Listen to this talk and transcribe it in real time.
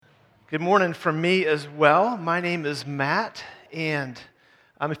Good morning from me as well. My name is Matt, and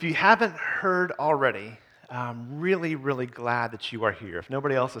if you haven't heard already, I'm really, really glad that you are here. If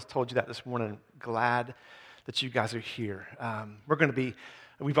nobody else has told you that this morning, glad that you guys are here.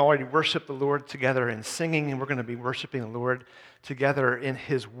 We've already worshiped the Lord together in singing, and we're going to be worshiping the Lord together in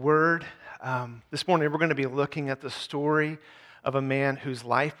His Word. This morning, we're going to be looking at the story of a man whose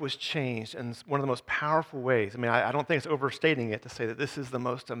life was changed in one of the most powerful ways. I don't think it's overstating it to say that this is the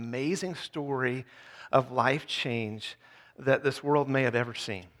most amazing story of life change that this world may have ever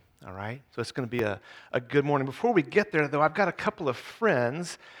seen. All right? So it's going to be a good morning. Before we get there, though, I've got a couple of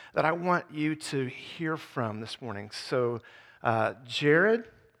friends that I want you to hear from this morning. So Jared,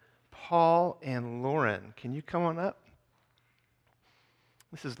 Paul, and Lauren, can you come on up?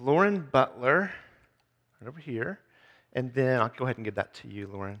 This is Lauren Butler, right over here. And then I'll go ahead and give that to you,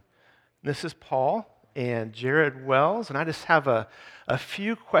 Lauren. This is Paul and Jared Wells, and I just have a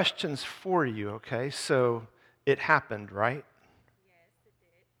few questions for you, okay? So it happened, right? Yes, it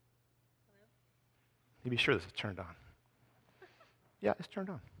did. Hello? You be sure this is turned on. Yeah, it's turned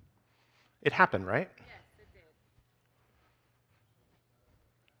on. It happened, right? Yes, it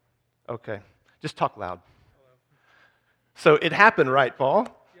did. Okay. Just talk loud. Hello. So it happened, right, Paul?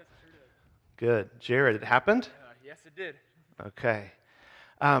 Yes, it sure did. Good. Jared, it happened? Yes, it did. Okay.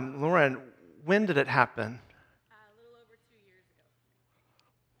 Lauren, when did it happen? A little over 2 years ago.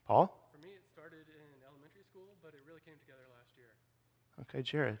 Paul? For me, it started in elementary school, but it really came together last year. Okay,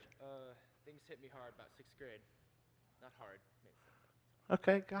 Jared. Things hit me hard about 6th grade. Not hard.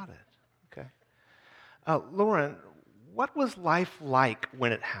 Okay, got it. Okay. Lauren, what was life like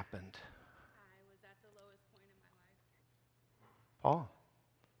when it happened? I was at the lowest point in my life. Paul?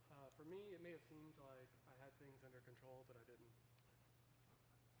 For me, it may have seemed like I had things under control, but I didn't.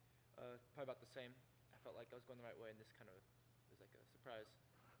 Probably about the same. I felt like I was going the right way, and this kind of was like a surprise.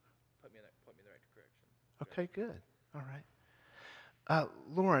 Put me in the right direction. Okay, good. All right.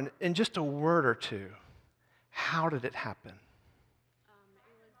 Lauren, in just a word or two, how did it happen? It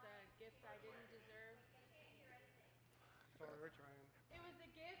was a gift I didn't deserve. Sorry, we're trying. It was a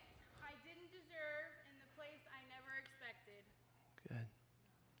gift I didn't deserve in the place I never expected. Good.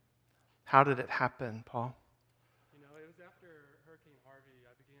 How did it happen, Paul? You know, it was after Hurricane Harvey,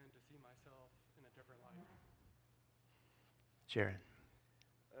 I began to see myself in a different light. Jared?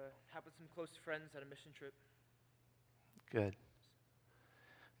 Happened with some close friends at a mission trip. Good.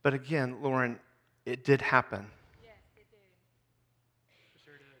 But again, Lauren, it did happen. Yes, it did. It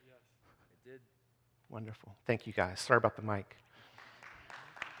sure did, yes. It did. Wonderful. Thank you, guys. Sorry about the mic.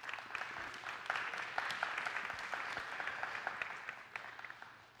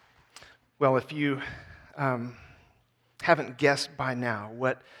 Well, if you haven't guessed by now,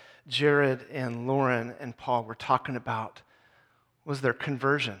 what Jared and Lauren and Paul were talking about was their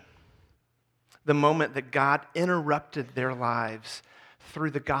conversion. The moment that God interrupted their lives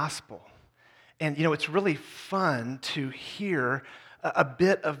through the gospel. And, you know, it's really fun to hear a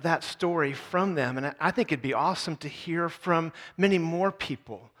bit of that story from them. And I think it'd be awesome to hear from many more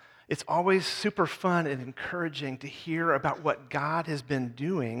people. It's always super fun and encouraging to hear about what God has been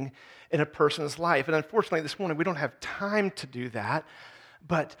doing in a person's life. And unfortunately, this morning, we don't have time to do that.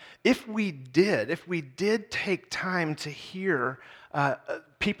 But if we did take time to hear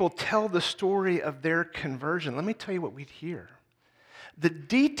people tell the story of their conversion, let me tell you what we'd hear. The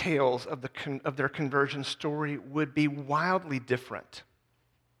details of their conversion story would be wildly different.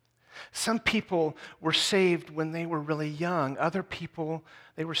 Some people were saved when they were really young. Other people,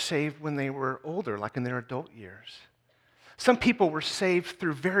 they were saved when they were older, like in their adult years. Some people were saved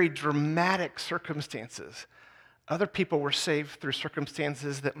through very dramatic circumstances. Other people were saved through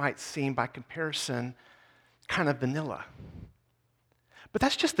circumstances that might seem, by comparison, kind of vanilla. But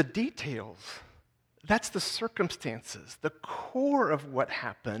that's just the details. That's the circumstances. The core of what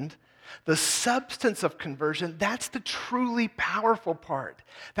happened, the substance of conversion, that's the truly powerful part.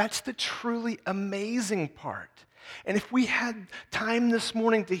 That's the truly amazing part. And if we had time this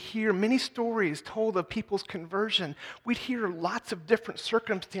morning to hear many stories told of people's conversion, we'd hear lots of different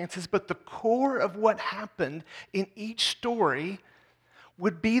circumstances, but the core of what happened in each story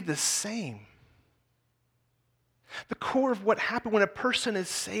would be the same. The core of what happened when a person is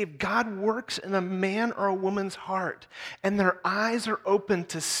saved, God works in a man or a woman's heart, and their eyes are open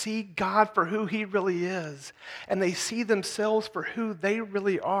to see God for who He really is, and they see themselves for who they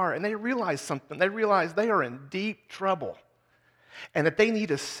really are, and they realize something. They realize they are in deep trouble, and that they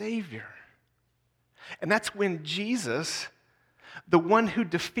need a Savior. And that's when Jesus, the one who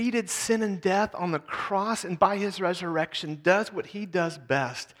defeated sin and death on the cross and by His resurrection, does what He does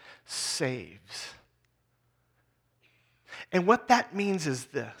best, saves. And what that means is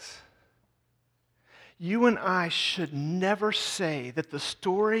this. you and I should never say that the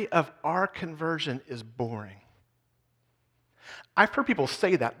story of our conversion is boring. I've heard people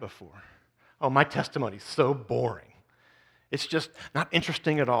say that before. Oh, my testimony's so boring. It's just not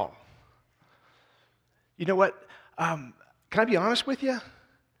interesting at all. You know what? Can I be honest with you?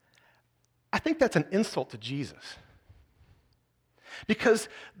 I think that's an insult to Jesus. Because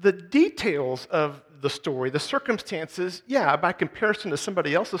the details of the story, the circumstances, yeah, by comparison to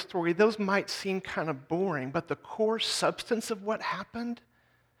somebody else's story, those might seem kind of boring, but the core substance of what happened,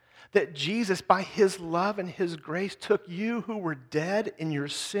 that Jesus, by his love and his grace, took you who were dead in your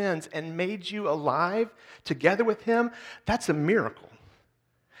sins and made you alive together with him, that's a miracle.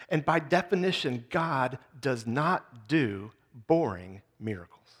 And by definition, God does not do boring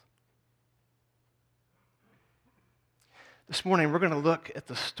miracles. This morning, we're going to look at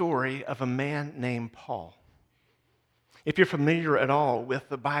the story of a man named Paul. If you're familiar at all with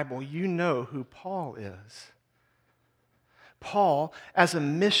the Bible, you know who Paul is. Paul, as a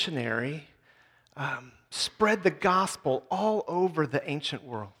missionary, spread the gospel all over the ancient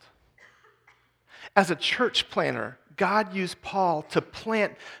world. As a church planter, God used Paul to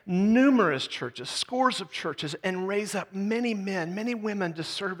plant numerous churches, scores of churches, and raise up many men, many women to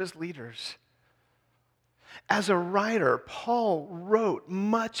serve as leaders. As a writer, Paul wrote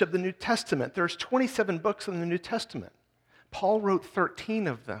much of the New Testament. There's 27 books in the New Testament. Paul wrote 13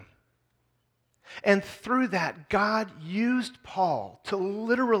 of them. And through that, God used Paul to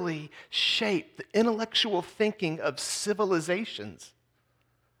literally shape the intellectual thinking of civilizations.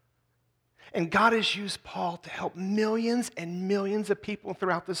 And God has used Paul to help millions and millions of people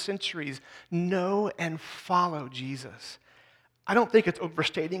throughout the centuries know and follow Jesus. I don't think it's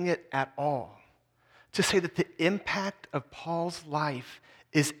overstating it at all to say that the impact of Paul's life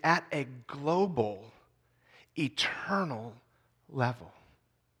is at a global, eternal level.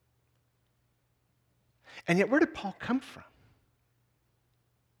 And yet, where did Paul come from?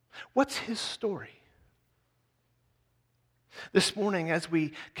 What's his story? This morning, as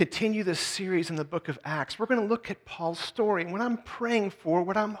we continue this series in the book of Acts, we're going to look at Paul's story. And what I'm praying for,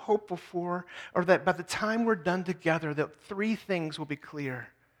 what I'm hopeful for, are that by the time we're done together, that three things will be clear.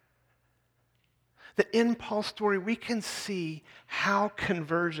 That in Paul's story, we can see how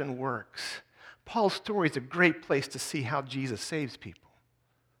conversion works. Paul's story is a great place to see how Jesus saves people.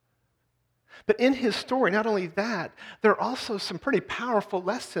 But in his story, not only that, there are also some pretty powerful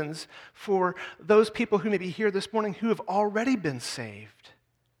lessons for those people who may be here this morning who have already been saved.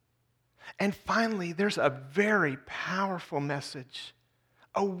 And finally, there's a very powerful message,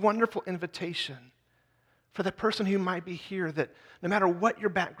 a wonderful invitation for the person who might be here that no matter what your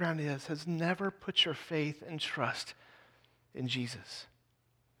background is, has never put your faith and trust in Jesus.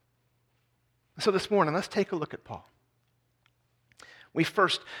 So this morning, let's take a look at Paul. We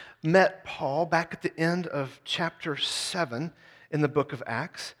first met Paul back at the end of chapter 7 in the book of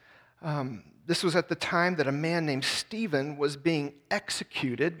Acts. This was at the time that a man named Stephen was being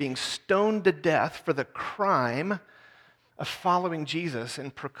executed, being stoned to death for the crime of following Jesus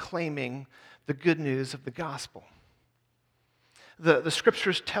and proclaiming the good news of the gospel. The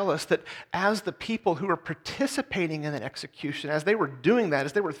scriptures tell us that as the people who were participating in that execution, as they were doing that,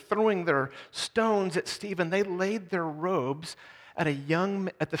 as they were throwing their stones at Stephen, they laid their robes at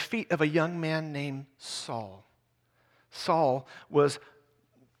the feet of a young man named Saul. Saul was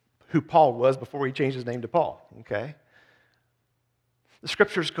who Paul was before he changed his name to Paul, okay? The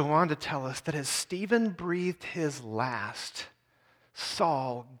scriptures go on to tell us that as Stephen breathed his last,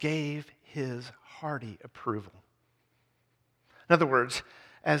 Saul gave his hearty approval. In other words,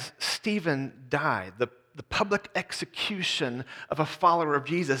 as Stephen died, the public execution of a follower of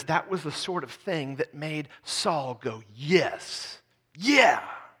Jesus, that was the sort of thing that made Saul go, yes, yeah.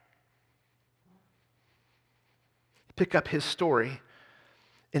 Pick up his story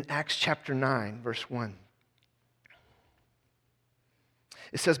in Acts chapter 9, verse 1.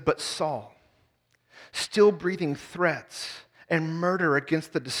 It says, "But Saul, still breathing threats and murder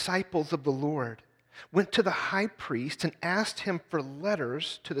against the disciples of the Lord, went to the high priest and asked him for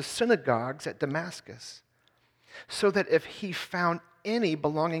letters to the synagogues at Damascus, so that if he found any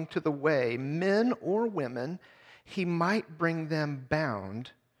belonging to the way, men or women, he might bring them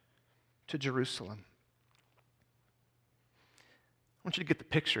bound to Jerusalem." I want you to get the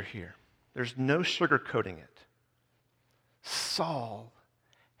picture here. There's no sugarcoating it. Saul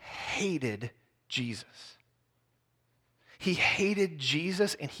hated Jesus. He hated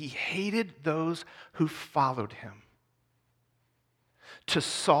Jesus and he hated those who followed him. To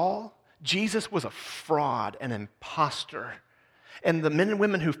Saul, Jesus was a fraud, an imposter. And the men and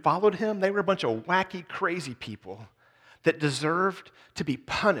women who followed him, they were a bunch of wacky, crazy people. that deserved to be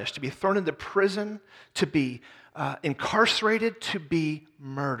punished, to be thrown into prison, to be incarcerated, to be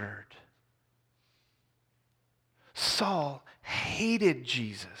murdered. Saul hated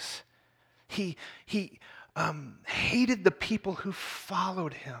Jesus. He hated the people who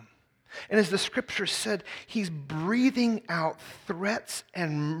followed him. And as the scripture said, he's breathing out threats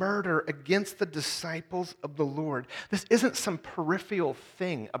and murder against the disciples of the Lord. This isn't some peripheral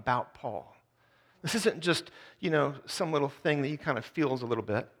thing about Paul. This isn't just, some little thing that he kind of feels a little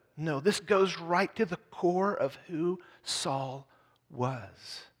bit. No, this goes right to the core of who Saul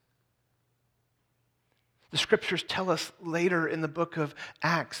was. The scriptures tell us later in the book of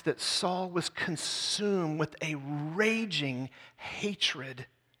Acts that Saul was consumed with a raging hatred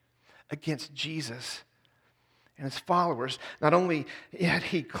against Jesus and his followers. Not only had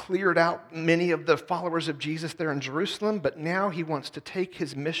he cleared out many of the followers of Jesus there in Jerusalem, but now he wants to take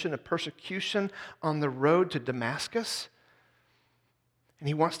his mission of persecution on the road to Damascus. And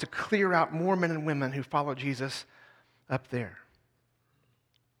he wants to clear out more men and women who follow Jesus up there.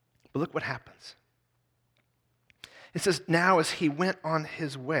 But look what happens. It says, now as he went on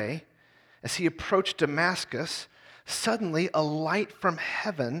his way, as he approached Damascus, suddenly a light from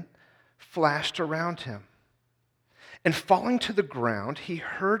heaven flashed around him. And falling to the ground, he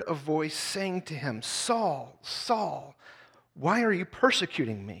heard a voice saying to him, Saul, Saul, why are you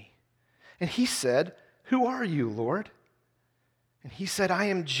persecuting me? And he said, who are you, Lord? And he said, I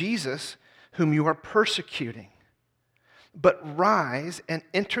am Jesus, whom you are persecuting. But rise and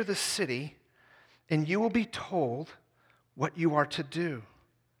enter the city, and you will be told what you are to do.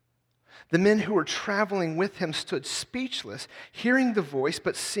 The men who were traveling with him stood speechless, hearing the voice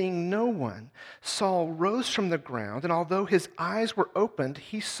but seeing no one. Saul rose from the ground, and although his eyes were opened,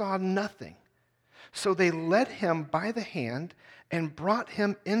 he saw nothing. So they led him by the hand and brought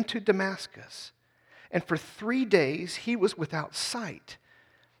him into Damascus. And for 3 days he was without sight,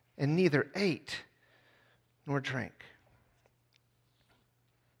 and neither ate nor drank.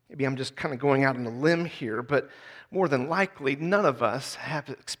 Maybe I'm just kind of going out on a limb here, but more than likely, none of us have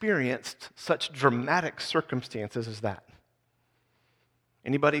experienced such dramatic circumstances as that.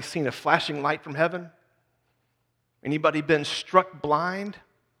 Anybody seen a flashing light from heaven? Anybody been struck blind?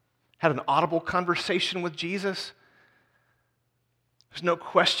 Had an audible conversation with Jesus? There's no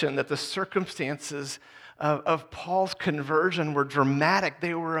question that the circumstances of Paul's conversion were dramatic.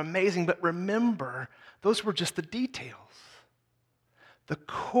 They were amazing. But remember, those were just the details. The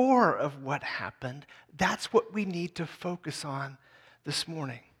core of what happened, that's what we need to focus on this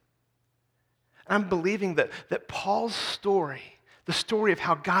morning. I'm believing that Paul's story, the story of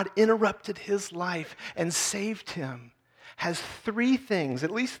how God interrupted his life and saved him, has 3 things,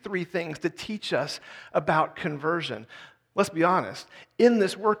 at least 3 things, to teach us about conversion. Let's be honest. In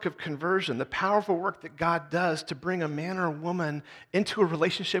this work of conversion, the powerful work that God does to bring a man or a woman into a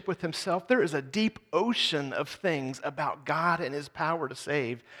relationship with himself, there is a deep ocean of things about God and his power to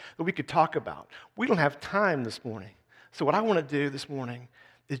save that we could talk about. We don't have time this morning. So what I want to do this morning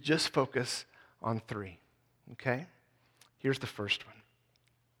is just focus on 3, okay? Here's the first one.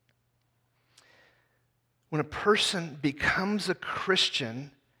 When a person becomes a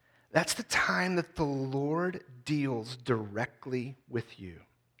Christian, that's the time that the Lord deals directly with you.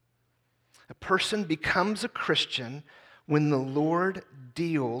 A person becomes a Christian when the Lord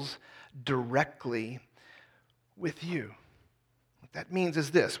deals directly with you. What that means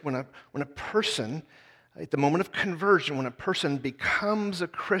is this: when a person, at the moment of conversion, when a person becomes a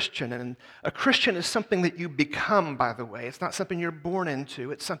Christian, and a Christian is something that you become, by the way. It's not something you're born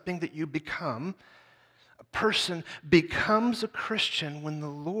into, it's something that you become. A person becomes a Christian when the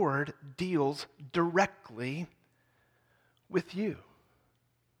Lord deals directly with you.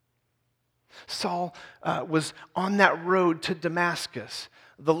 Saul was on that road to Damascus.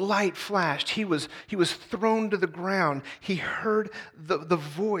 The light flashed. He was thrown to the ground. He heard the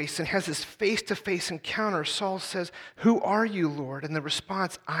voice and has this face-to-face encounter. Saul says, who are you, Lord? And the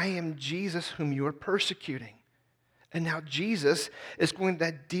response, I am Jesus whom you are persecuting. And now Jesus is going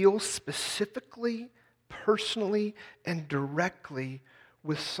to deal specifically, personally, and directly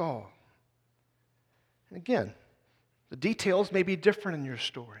with Saul. And again, the details may be different in your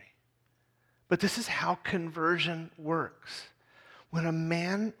story, but this is how conversion works. When a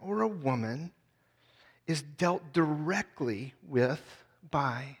man or a woman is dealt directly with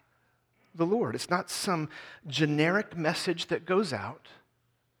by the Lord. It's not some generic message that goes out.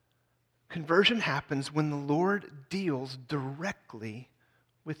 Conversion happens when the Lord deals directly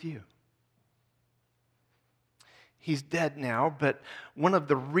with you. He's dead now, but one of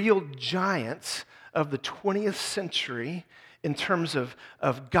the real giants of the 20th century in terms of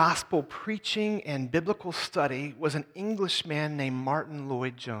gospel preaching and biblical study was an Englishman named Martin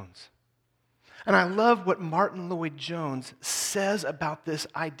Lloyd-Jones. And I love what Martin Lloyd-Jones says about this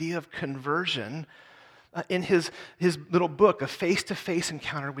idea of conversion in his little book, A Face-to-Face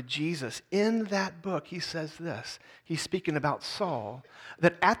Encounter with Jesus. In that book, he says this. He's speaking about Saul,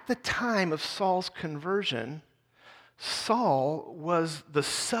 that at the time of Saul's conversion, Saul was the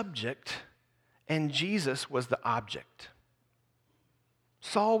subject and Jesus was the object.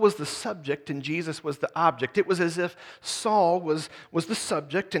 Saul was the subject and Jesus was the object. It was as if Saul was the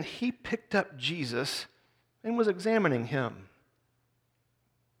subject and he picked up Jesus and was examining him,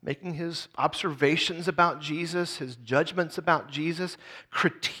 making his observations about Jesus, his judgments about Jesus,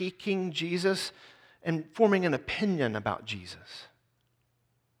 critiquing Jesus, and forming an opinion about Jesus.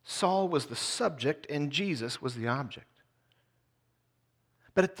 Saul was the subject and Jesus was the object.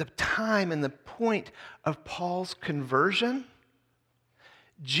 But at the time and the point of Paul's conversion,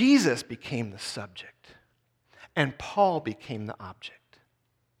 Jesus became the subject and Paul became the object.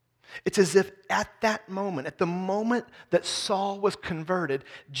 It's as if at that moment, at the moment that Saul was converted,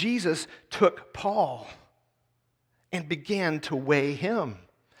 Jesus took Paul and began to weigh him,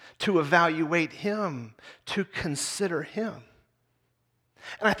 to evaluate him, to consider him.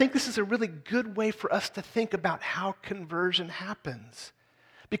 And I think this is a really good way for us to think about how conversion happens.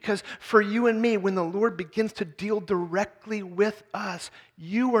 Because for you and me, when the Lord begins to deal directly with us,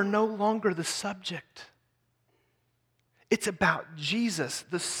 you are no longer the subject. It's about Jesus,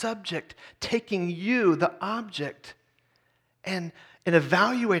 the subject, taking you, the object, and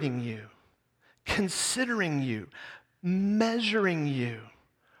evaluating you, considering you, measuring you,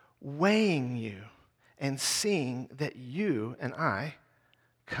 weighing you, and seeing that you and I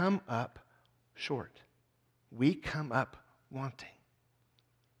come up short. We come up wanting.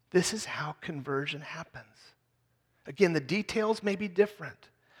 This is how conversion happens. Again, the details may be different,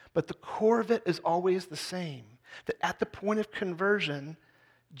 but the core of it is always the same. That at the point of conversion,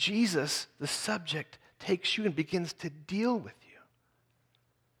 Jesus, the subject, takes you and begins to deal with you.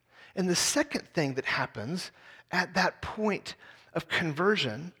 And the second thing that happens at that point of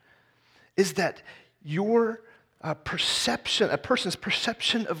conversion is that your perception, a person's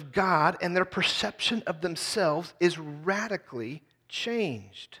perception of God and their perception of themselves is radically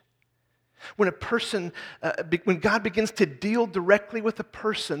changed. When a person, when God begins to deal directly with a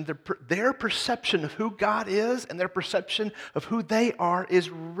person, their perception of who God is and their perception of who they are is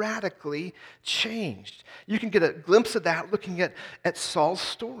radically changed. You can get a glimpse of that looking at Saul's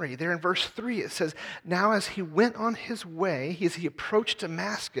story. There in verse 3 it says, "Now as he went on his way, as he approached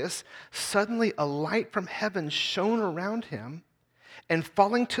Damascus, suddenly a light from heaven shone around him, and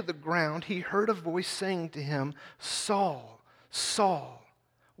falling to the ground, he heard a voice saying to him, 'Saul, Saul,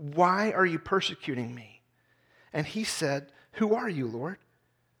 why are you persecuting me?' And he said, 'Who are you, Lord?'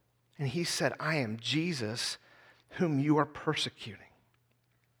 And he said, 'I am Jesus, whom you are persecuting.'"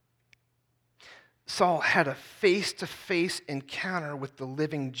 Saul had a face-to-face encounter with the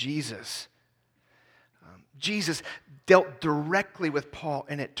living Jesus. Jesus dealt directly with Paul,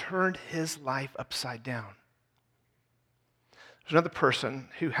 and it turned his life upside down. There's another person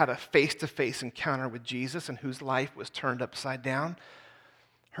who had a face-to-face encounter with Jesus and whose life was turned upside down.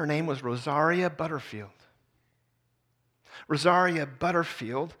 Her name was Rosaria Butterfield. Rosaria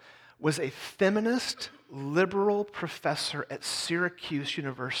Butterfield was a feminist, liberal professor at Syracuse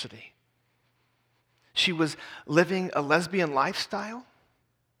University. She was living a lesbian lifestyle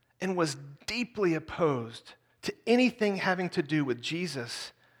and was deeply opposed to anything having to do with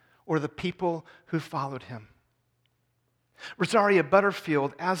Jesus or the people who followed him. Rosaria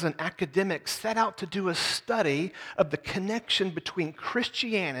Butterfield, as an academic, set out to do a study of the connection between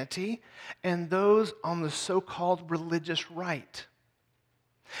Christianity and those on the so-called religious right.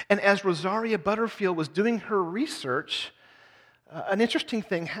 And as Rosaria Butterfield was doing her research, an interesting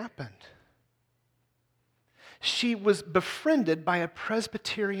thing happened. She was befriended by a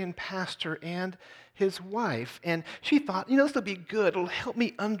Presbyterian pastor and his wife, and she thought, this will be good. It'll help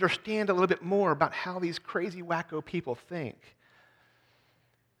me understand a little bit more about how these crazy, wacko people think.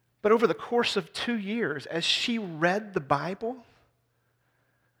 But over the course of 2 years, as she read the Bible,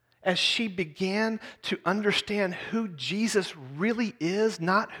 as she began to understand who Jesus really is,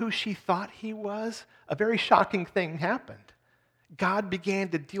 not who she thought he was, a very shocking thing happened. God began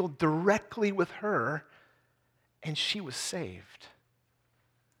to deal directly with her, and she was saved.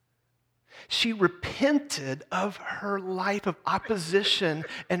 She repented of her life of opposition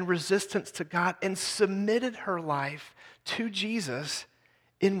and resistance to God and submitted her life to Jesus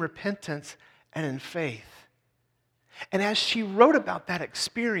in repentance and in faith. And as she wrote about that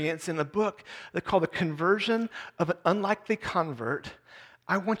experience in a book they call The Conversion of an Unlikely Convert,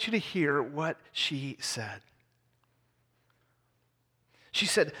 I want you to hear what she said. She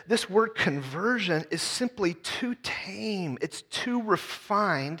said, this word conversion is simply too tame. It's too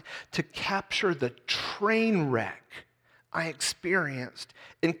refined to capture the train wreck I experienced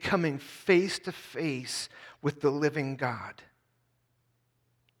in coming face to face with the living God.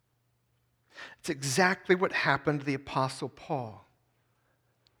 It's exactly what happened to the Apostle Paul.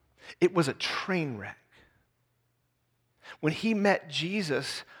 It was a train wreck. When he met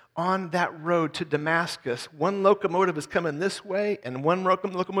Jesus on that road to Damascus, one locomotive is coming this way and one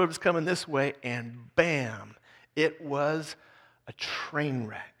locomotive is coming this way, and bam, it was a train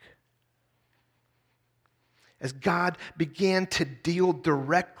wreck. As God began to deal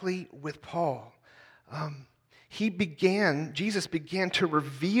directly with Paul, Jesus began to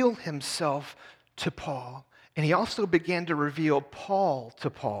reveal himself to Paul, and he also began to reveal Paul to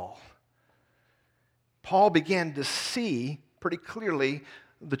Paul. Paul began to see pretty clearly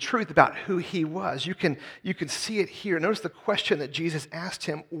the truth about who he was. You can see it here. Notice the question that Jesus asked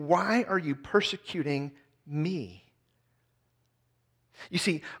him, why are you persecuting me? You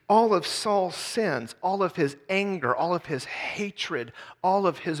see, all of Saul's sins, all of his anger, all of his hatred, all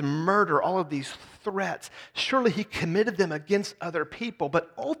of his murder, all of these threats, surely he committed them against other people.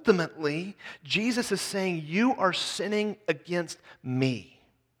 But ultimately, Jesus is saying, you are sinning against me.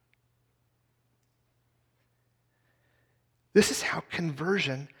 This is how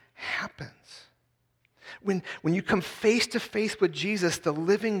conversion happens. When you come face to face with Jesus, the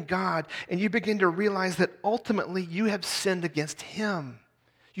living God, and you begin to realize that ultimately you have sinned against him.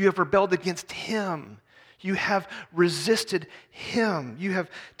 You have rebelled against him. You have resisted him. You have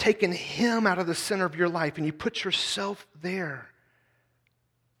taken him out of the center of your life, and you put yourself there.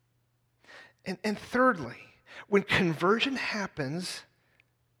 And thirdly, when conversion happens,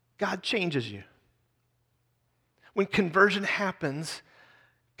 God changes you. When conversion happens,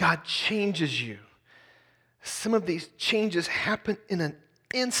 God changes you. Some of these changes happen in an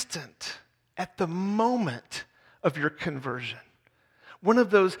instant, at the moment of your conversion. One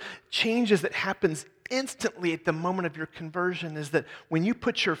of those changes that happens instantly at the moment of your conversion is that when you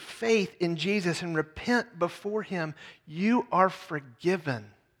put your faith in Jesus and repent before him, you are forgiven.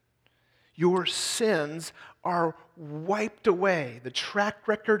 Your sins are wiped away. The track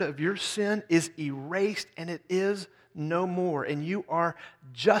record of your sin is erased, and it is no more. And you are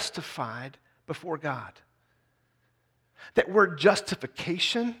justified before God. That word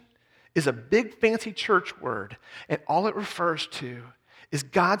justification is a big fancy church word, and all it refers to is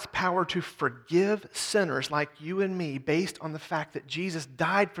God's power to forgive sinners like you and me based on the fact that Jesus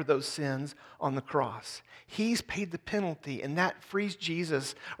died for those sins on the cross. He's paid the penalty, and that frees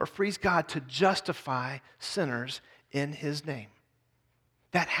Jesus, or frees God, to justify sinners in his name.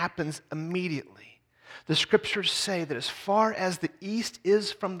 That happens immediately. The scriptures say that as far as the east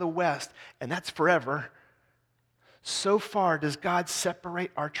is from the west, and that's forever, so far does God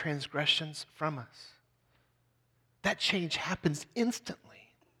separate our transgressions from us. That change happens instantly.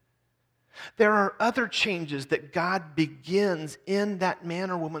 There are other changes that God begins in that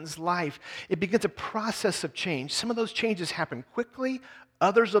man or woman's life. It begins a process of change. Some of those changes happen quickly.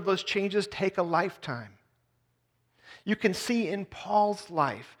 Others of those changes take a lifetime. You can see in Paul's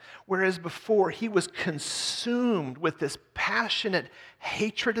life, whereas before he was consumed with this passionate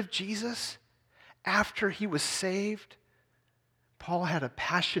hatred of Jesus, after he was saved, Paul had a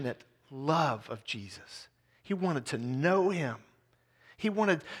passionate love of Jesus. He wanted to know him. He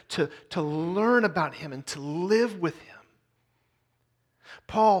wanted to learn about him and to live with him.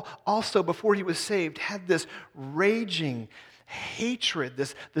 Paul also, before he was saved, had this raging hatred,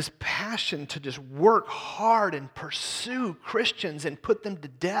 this passion to just work hard and pursue Christians and put them to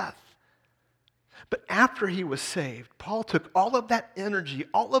death. But after he was saved, Paul took all of that energy,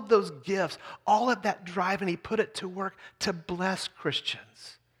 all of those gifts, all of that drive, and he put it to work to bless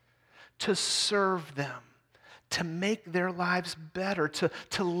Christians, to serve them, to make their lives better,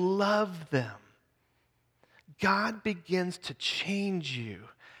 to love them. God begins to change you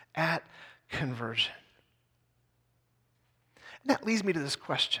at conversion. And that leads me to this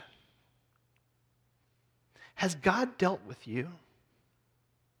question. Has God dealt with you?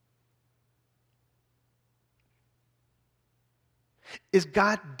 Is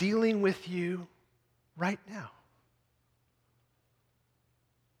God dealing with you right now?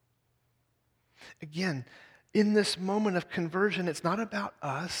 Again, in this moment of conversion, it's not about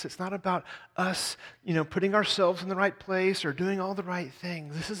us. It's not about us, putting ourselves in the right place or doing all the right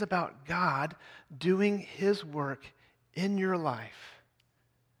things. This is about God doing his work in your life.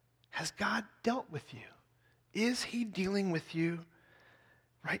 Has God dealt with you Is he dealing with you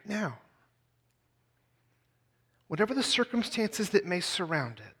right now? Whatever the circumstances that may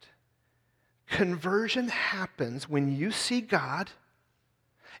surround it, conversion happens when you see God,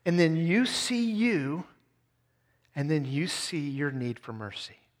 and then you see you, and then you see your need for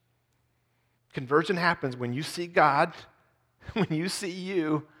mercy. Conversion happens when you see God, when you see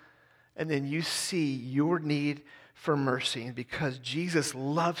you, and then you see your need for mercy. And because Jesus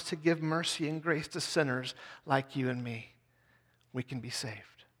loves to give mercy and grace to sinners like you and me, we can be saved.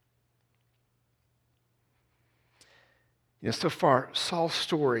 So far, Saul's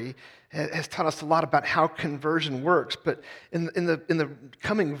story has taught us a lot about how conversion works, but in the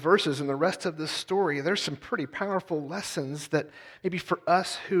coming verses and the rest of this story, there's some pretty powerful lessons that maybe for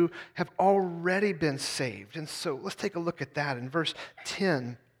us who have already been saved. And so let's take a look at that. In verse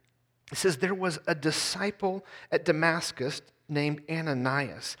 10, it says, there was a disciple at Damascus named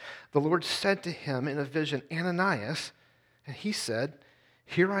Ananias. The Lord said to him in a vision, Ananias, and he said,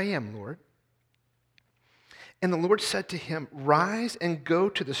 here I am, Lord. And the Lord said to him, rise and go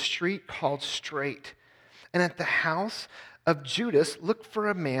to the street called Straight, and at the house of Judas look for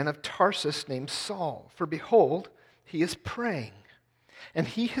a man of Tarsus named Saul, for behold, he is praying. And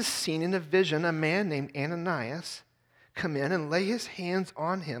he has seen in a vision a man named Ananias come in and lay his hands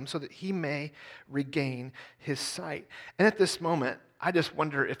on him so that he may regain his sight. And at this moment, I just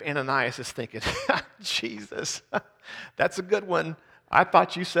wonder if Ananias is thinking, Jesus, that's a good one. I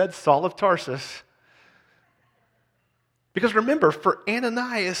thought you said Saul of Tarsus. Because remember, for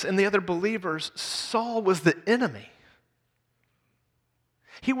Ananias and the other believers, Saul was the enemy.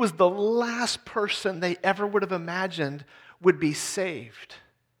 He was the last person they ever would have imagined would be saved.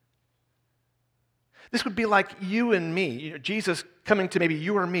 This would be like you and me. Jesus coming to maybe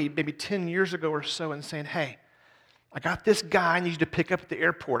you or me maybe 10 years ago or so and saying, hey, I got this guy I need you to pick up at the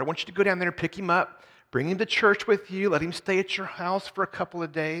airport. I want you to go down there and pick him up, bring him to church with you, let him stay at your house for a couple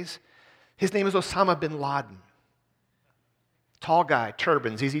of days. His name is Osama bin Laden. Tall guy,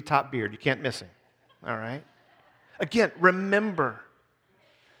 turban, ZZ Top beard. You can't miss him. All right? Again, remember,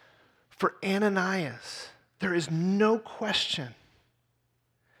 for Ananias, there is no question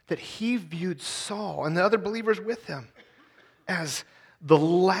that he viewed Saul and the other believers with him as the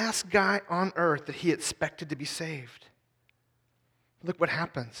last guy on earth that he expected to be saved. Look what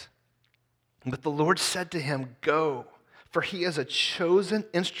happens. But the Lord said to him, go, for he is a chosen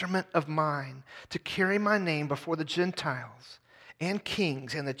instrument of mine to carry my name before the Gentiles and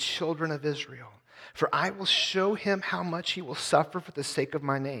kings and the children of Israel. For I will show him how much he will suffer for the sake of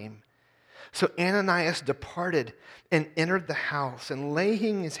my name. So Ananias departed and entered the house, and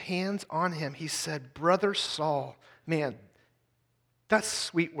laying his hands on him, he said, brother Saul, man, that's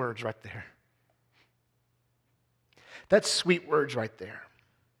sweet words right there. That's sweet words right there.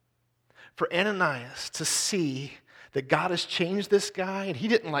 For Ananias to see that God has changed this guy, and he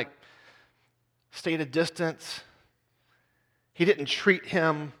didn't stay at a distance. He didn't treat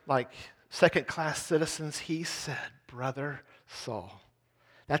him like second-class citizens. He said, brother Saul.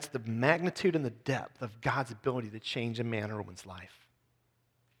 That's the magnitude and the depth of God's ability to change a man or woman's life.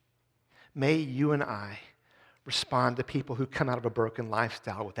 May you and I respond to people who come out of a broken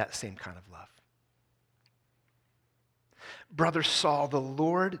lifestyle with that same kind of love. Brother Saul, the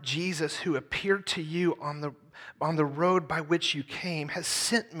Lord Jesus, who appeared to you on the road by which you came, has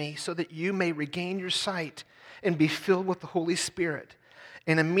sent me so that you may regain your sight and be filled with the Holy Spirit.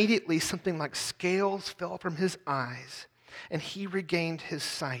 And immediately something like scales fell from his eyes, and he regained his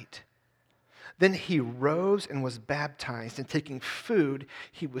sight. Then he rose and was baptized, and taking food,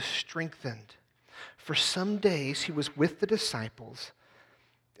 he was strengthened. For some days he was with the disciples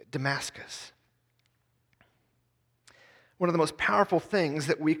at Damascus. One of the most powerful things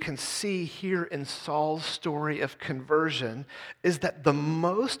that we can see here in Saul's story of conversion is that the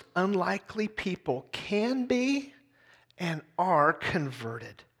most unlikely people can be and are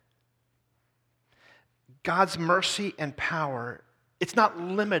converted. God's mercy and power, it's not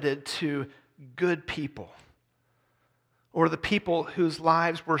limited to good people or the people whose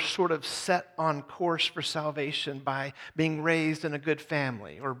lives were sort of set on course for salvation by being raised in a good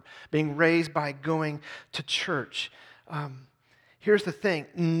family or being raised by going to church. Here's the thing.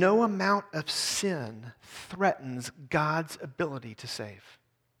 No amount of sin threatens God's ability to save.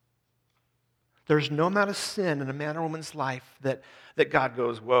 There's no amount of sin in a man or woman's life that God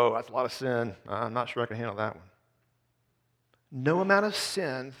goes, whoa, that's a lot of sin. I'm not sure I can handle that one. No amount of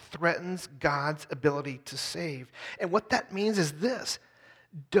sin threatens God's ability to save. And what that means is this.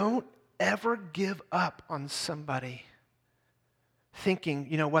 Don't ever give up on somebody thinking,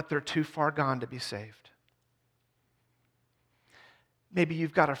 you know what, they're too far gone to be saved. Maybe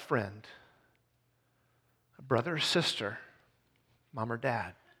you've got a friend, a brother or sister, mom or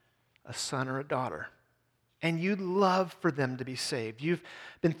dad, a son or a daughter, and you'd love for them to be saved. You've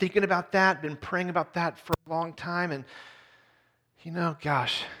been thinking about that, been praying about that for a long time, and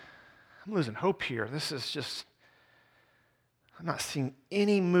gosh, I'm losing hope here. This is just, I'm not seeing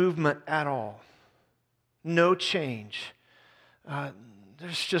any movement at all. No change.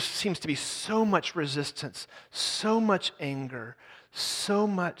 There's just seems to be so much resistance, so much anger, so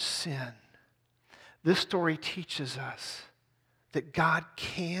much sin. This story teaches us that God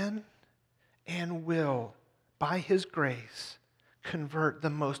can and will, by His grace, convert the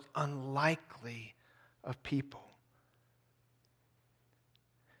most unlikely of people.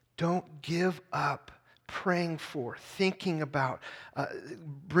 Don't give up praying for, thinking about,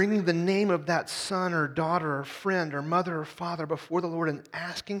 bringing the name of that son or daughter or friend or mother or father before the Lord and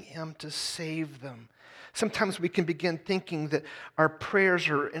asking Him to save them. Sometimes we can begin thinking that our prayers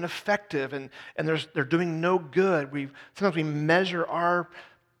are ineffective and they're doing no good. Sometimes we measure our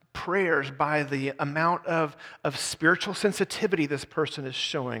prayers by the amount of spiritual sensitivity this person is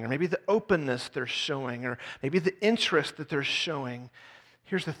showing, or maybe the openness they're showing, or maybe the interest that they're showing.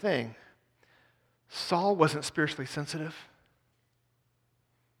 Here's the thing. Saul wasn't spiritually sensitive.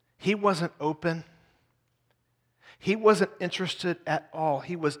 He wasn't open. He wasn't interested at all.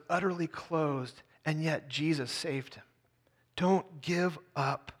 He was utterly closed, and yet Jesus saved him. Don't give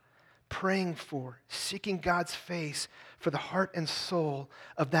up praying for, seeking God's face for the heart and soul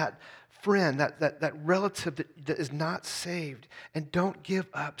of that friend, that relative that is not saved. And don't give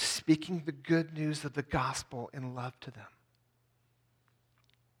up speaking the good news of the gospel in love to them.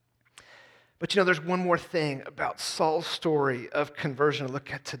 But there's one more thing about Saul's story of conversion to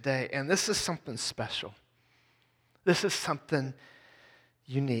look at today, and this is something special. This is something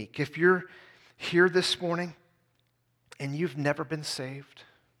unique. If you're here this morning and you've never been saved,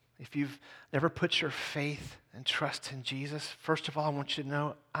 if you've never put your faith and trust in Jesus, first of all, I want you to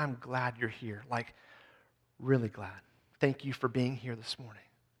know I'm glad you're here, like really glad. Thank you for being here this morning.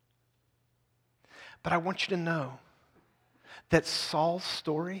 But I want you to know that Saul's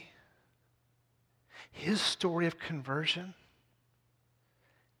story, his story of conversion,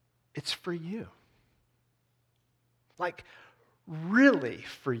 it's for you. Like, really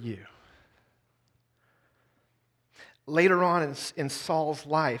for you. Later on in Saul's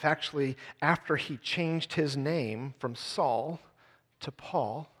life, actually, after he changed his name from Saul to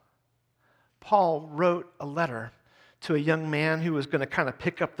Paul, Paul wrote a letter to a young man who was going to kind of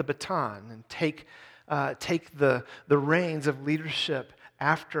pick up the baton and take the reins of leadership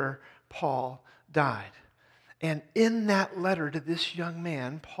after Paul died. And in that letter to this young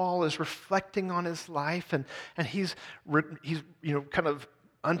man, Paul is reflecting on his life, and he's kind of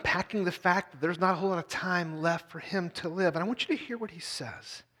unpacking the fact that there's not a whole lot of time left for him to live. And I want you to hear what he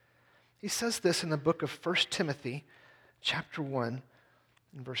says. He says this in the book of 1 Timothy, chapter 1,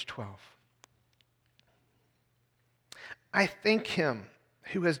 and verse 12. I thank Him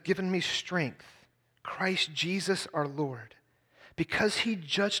who has given me strength, Christ Jesus our Lord, because He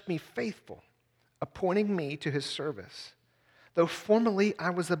judged me faithful, appointing me to His service. Though formerly I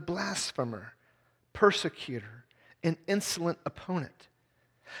was a blasphemer, persecutor, an insolent opponent.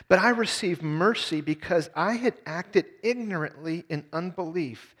 But I received mercy because I had acted ignorantly in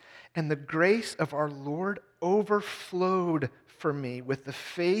unbelief, and the grace of our Lord overflowed for me with the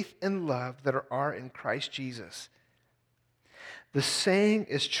faith and love that are in Christ Jesus. The saying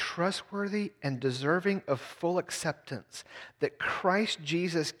is trustworthy and deserving of full acceptance, that Christ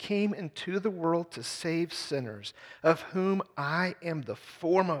Jesus came into the world to save sinners, of whom I am the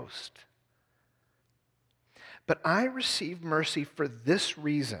foremost. But I received mercy for this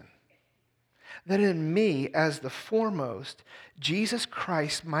reason, that in me, as the foremost, Jesus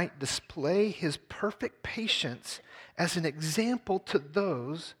Christ might display His perfect patience as an example to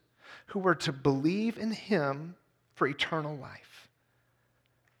those who were to believe in Him for eternal life.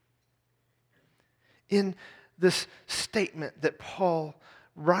 In this statement that Paul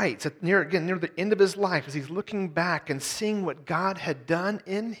writes near the end of his life, as he's looking back and seeing what God had done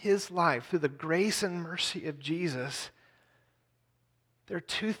in his life through the grace and mercy of Jesus, there are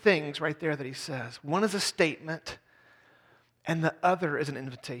two things right there that he says. One is a statement, and the other is an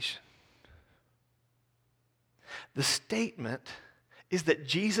invitation. The statement is that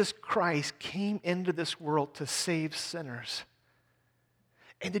Jesus Christ came into this world to save sinners.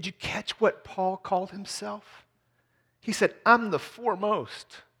 And did you catch what Paul called himself? He said, I'm the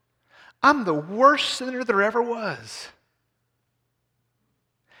foremost. I'm the worst sinner there ever was.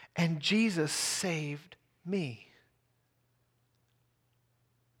 And Jesus saved me.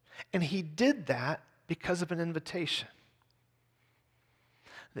 And He did that because of an invitation.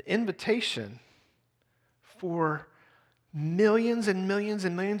 The invitation for millions and millions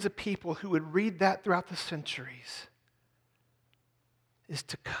and millions of people who would read that throughout the centuries is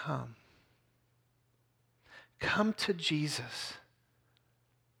to come. Come to Jesus.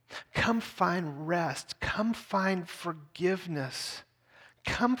 Come find rest. Come find forgiveness.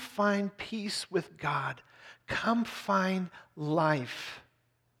 Come find peace with God. Come find life.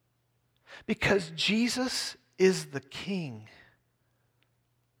 Because Jesus is the King.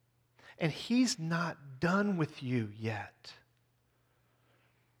 And He's not done with you yet.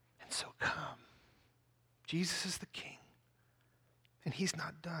 And so come. Jesus is the King. And He's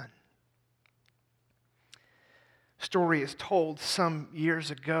not done. Story is told some years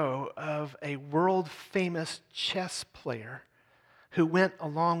ago of a world-famous chess player who went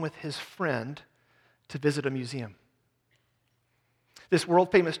along with his friend to visit a museum. This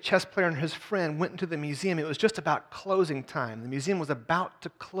world-famous chess player and his friend went into the museum. It was just about closing time. The museum was about to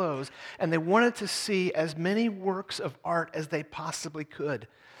close, and they wanted to see as many works of art as they possibly could.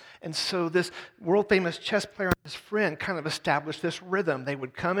 And so this world-famous chess player and his friend kind of established this rhythm. They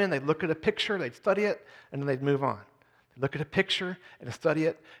would come in, they'd look at a picture, they'd study it, and then they'd move on. They'd look at a picture and study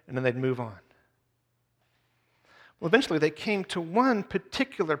it, and then they'd move on. Well, eventually they came to one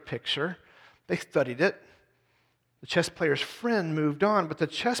particular picture. They studied it. The chess player's friend moved on, but the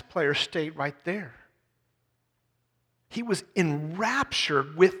chess player stayed right there. He was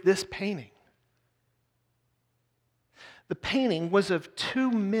enraptured with this painting. The painting was of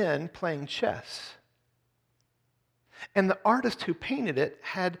two men playing chess. And the artist who painted it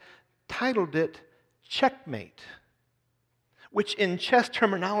had titled it Checkmate, which in chess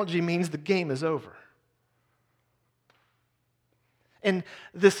terminology means the game is over. And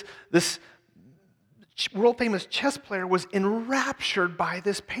this world-famous chess player was enraptured by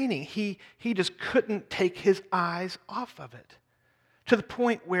this painting. He just couldn't take his eyes off of it, to the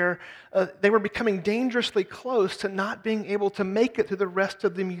point where they were becoming dangerously close to not being able to make it through the rest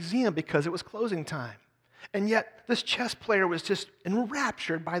of the museum because it was closing time. And yet, this chess player was just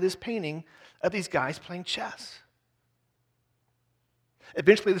enraptured by this painting of these guys playing chess.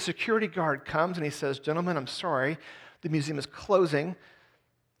 Eventually, the security guard comes and he says, "Gentlemen, I'm sorry, the museum is closing.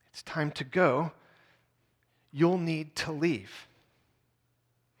 It's time to go. You'll need to leave."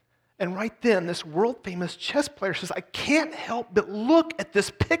 And right then, this world-famous chess player says, "I can't help but look at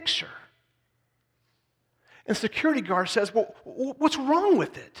this picture." And the security guard says, "Well, what's wrong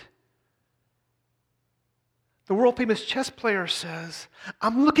with it?" The world-famous chess player says,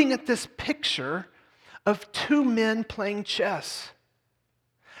 "I'm looking at this picture of two men playing chess.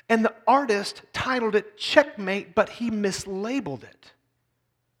 And the artist titled it Checkmate, but he mislabeled it.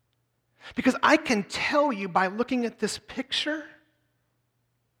 Because I can tell you by looking at this picture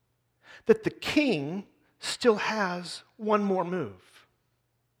that the king still has one more move.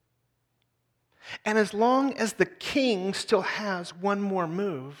 And as long as the king still has one more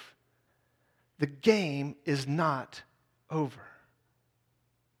move, the game is not over."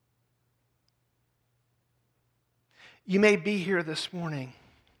 You may be here this morning,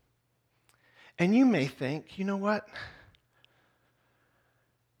 and you may think, you know what?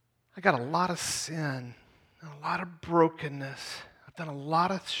 I got a lot of sin, and a lot of brokenness. I've done a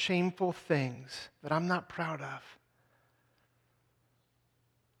lot of shameful things that I'm not proud of.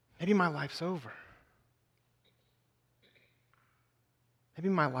 Maybe my life's over. Maybe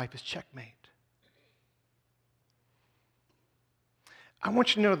my life is checkmate. I want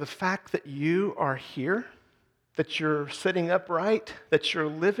you to know the fact that you are here, that you're sitting upright, that you're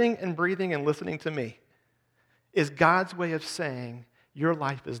living and breathing and listening to me, is God's way of saying your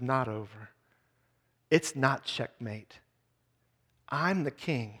life is not over. It's not checkmate. I'm the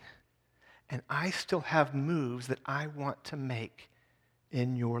king, and I still have moves that I want to make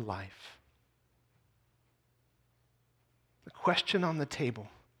in your life. The question on the table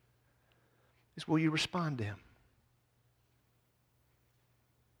is, will you respond to him?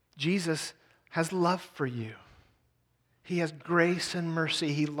 Jesus has love for you. He has grace and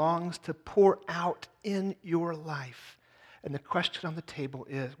mercy. He longs to pour out in your life. And the question on the table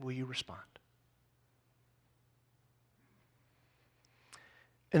is, will you respond?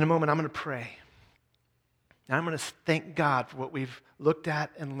 In a moment, I'm going to pray. And I'm going to thank God for what we've looked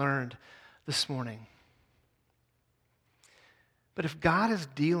at and learned this morning. But if God is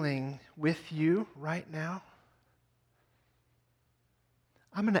dealing with you right now,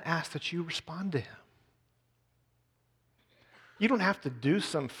 I'm going to ask that you respond to him. You don't have to do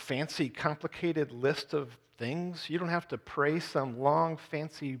some fancy, complicated list of things. You don't have to pray some long,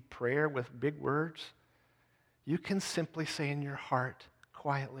 fancy prayer with big words. You can simply say in your heart,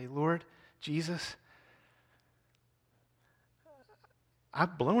 quietly, "Lord Jesus,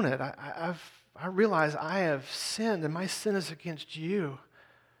 I've blown it. I realize I have sinned and my sin is against you.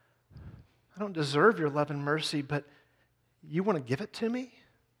 I don't deserve your love and mercy, but you want to give it to me?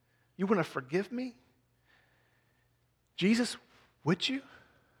 You want to forgive me? Jesus, would you?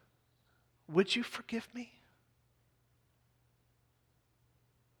 Would you forgive me?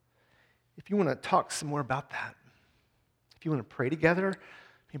 If you want to talk some more about that, if you want to pray together,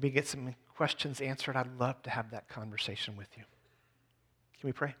 maybe get some questions answered, I'd love to have that conversation with you. Can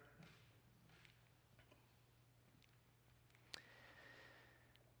we pray?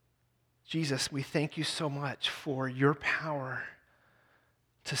 Jesus, we thank you so much for your power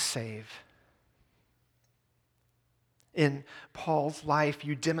to save. In Paul's life,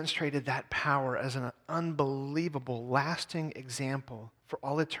 you demonstrated that power as an unbelievable, lasting example for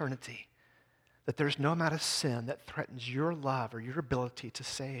all eternity, that there's no amount of sin that threatens your love or your ability to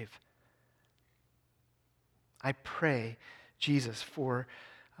save. I pray, Jesus, for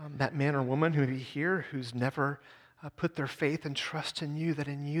that man or woman who may be here who's never put their faith and trust in you, that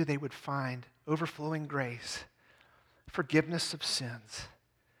in you they would find overflowing grace, forgiveness of sins,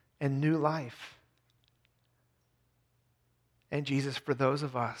 and new life. And Jesus, for those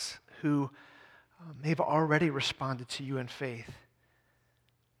of us who may have already responded to you in faith,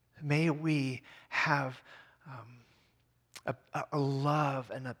 may we have a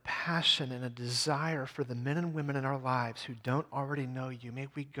love and a passion and a desire for the men and women in our lives who don't already know you. May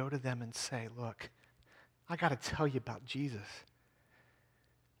we go to them and say, look, I got to tell you about Jesus.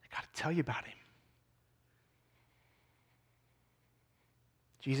 I got to tell you about him.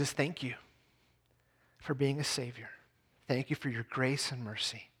 Jesus, thank you for being a Savior. Thank you for your grace and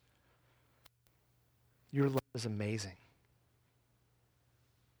mercy. Your love is amazing.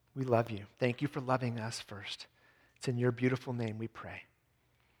 We love you. Thank you for loving us first. It's in your beautiful name we pray.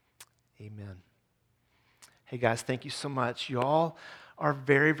 Amen. Hey guys, thank you so much. You all are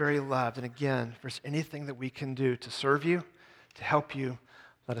very, very loved. And again, if there's anything that we can do to serve you, to help you,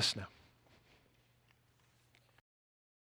 let us know.